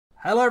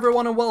Hello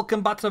everyone and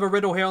welcome back to another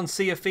riddle here on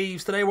Sea of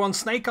Thieves. Today we're on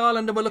Snake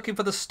Island and we're looking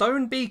for the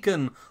stone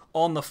beacon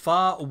on the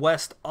far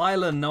west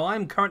island. Now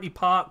I'm currently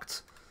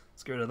parked,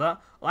 let's get rid of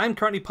that. I'm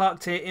currently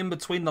parked here in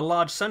between the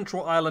large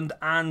central island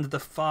and the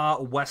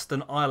far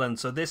western island.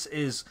 So this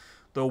is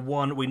the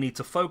one we need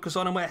to focus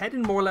on and we're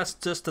heading more or less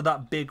just to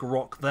that big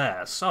rock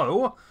there.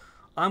 So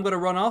I'm going to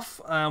run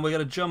off and we're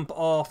going to jump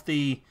off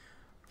the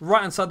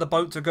right hand side of the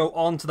boat to go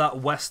onto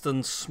that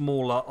western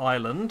smaller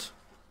island.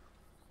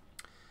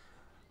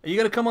 Are you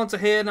going to come onto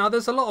here? Now,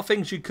 there's a lot of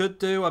things you could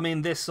do. I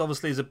mean, this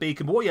obviously is a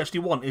beacon, but what you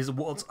actually want is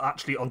what's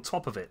actually on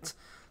top of it.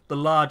 The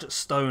large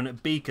stone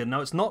beacon.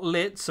 Now, it's not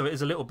lit, so it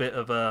is a little bit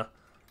of a...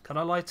 Can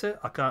I light it?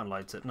 I can't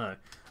light it, no.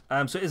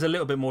 So it is a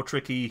little bit more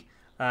tricky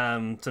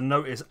to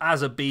notice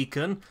as a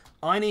beacon.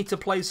 I need to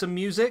play some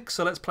music,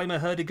 so let's play my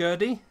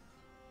hurdy-gurdy.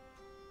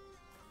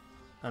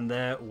 And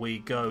there we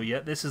go.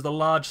 Yeah, this is the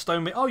large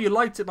stone... Oh, you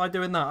light it by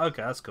doing that.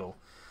 Okay, that's cool.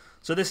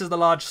 So this is the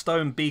large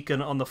stone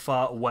beacon on the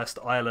far west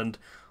island.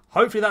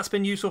 Hopefully that's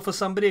been useful for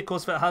somebody. Of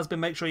course, if it has been,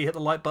 make sure you hit the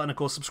like button. Of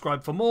course,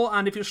 subscribe for more.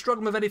 And if you're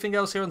struggling with anything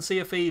else here on Sea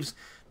of Thieves,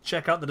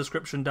 check out the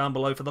description down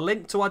below for the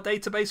link to our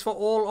database for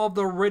all of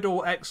the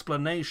riddle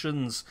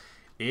explanations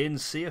in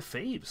Sea of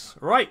Thieves.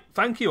 Right,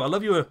 thank you. I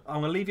love you.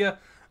 I'm going to leave you,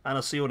 and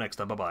I'll see you all next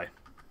time. Bye-bye.